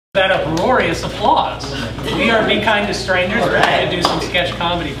That uproarious applause. We are Be Kind to Strangers. We're going to do some sketch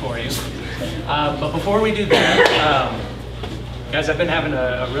comedy for you. But before we do that, guys, I've been having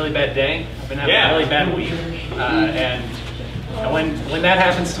a really bad day. I've been having a really bad week. And when that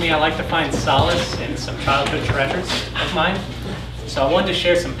happens to me, I like to find solace in some childhood treasures of mine. So I wanted to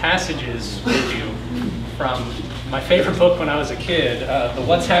share some passages with you from my favorite book when I was a kid, the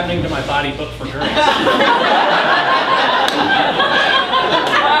What's Happening to My Body book for girls.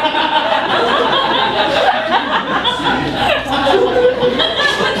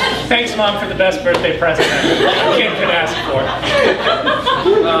 Thanks, Mom, for the best birthday present a kid could ask for.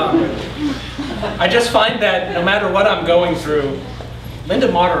 I just find that no matter what I'm going through, Lynda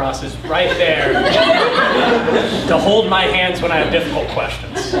Mataras is right there to hold my hands when I have difficult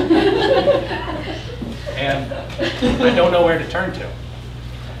questions. And I don't know where to turn to.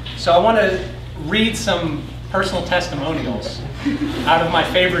 So I want to read some personal testimonials out of my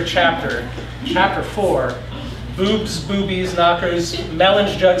favorite chapter, Chapter 4, Boobs, Boobies, Knockers,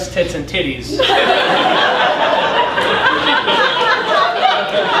 Melons, Jugs, Tits, and Titties.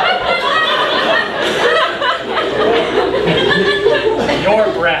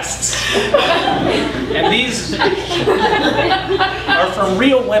 Your breasts. And these are from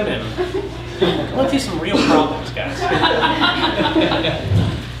real women. Going through some real problems, guys.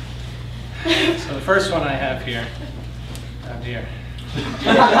 So the first one I have here, oh dear.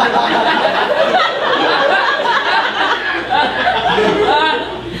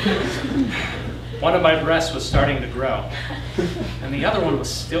 One of my breasts was starting to grow, and the other one was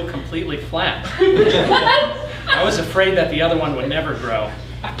still completely flat. I was afraid that the other one would never grow,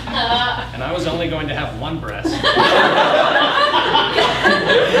 and I was only going to have one breast.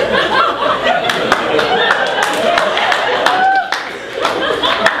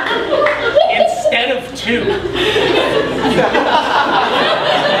 Instead of two.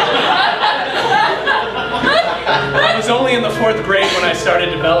 I was only in the 4th grade when I started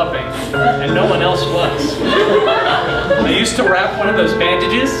developing, and no one else was. I used to wrap one of those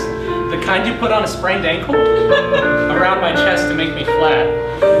bandages, the kind you put on a sprained ankle, around my chest to make me flat.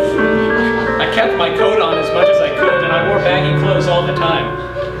 I kept my coat on as much as I could, and I wore baggy clothes all the time.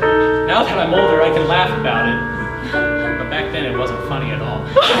 Now that I'm older, I can laugh about it, but back then it wasn't funny at all.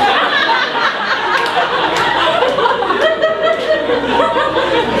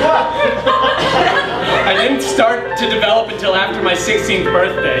 I didn't start to develop until after my 16th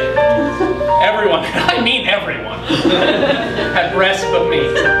birthday. Everyone, I mean everyone, had breasts but me.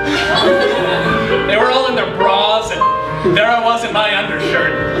 They were all in their bras, and there I was in my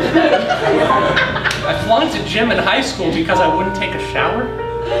undershirt. I flunked to gym in high school because I wouldn't take a shower.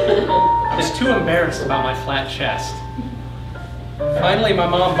 I was too embarrassed about my flat chest. Finally, my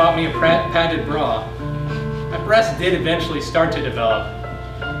mom bought me a padded bra. My breasts did eventually start to develop,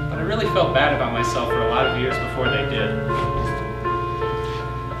 but I really felt bad about myself for a lot of years before they did.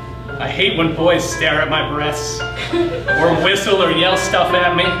 I hate when boys stare at my breasts, or whistle or yell stuff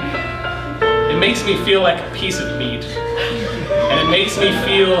at me. It makes me feel like a piece of meat, and it makes me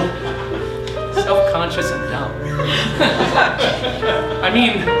feel self-conscious and dumb. I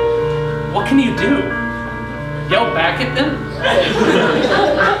mean, what can you do? Yell back at them?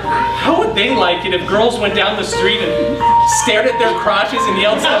 How would they like it if girls went down the street and stared at their crotches and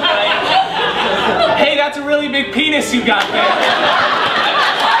yelled stuff like, "Hey, that's a really big penis you got there."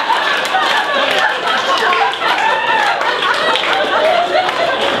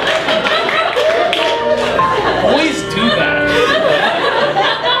 Boys do that.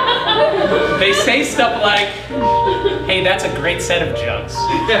 They say stuff like, "Hey, that's a great set of jugs."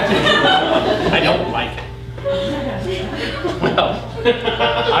 I don't like it. Well,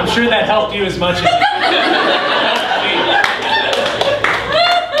 I'm sure that helped you as much as it helped me.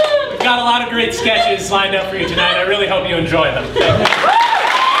 We've got a lot of great sketches lined up for you tonight. I really hope you enjoy them. Thank you.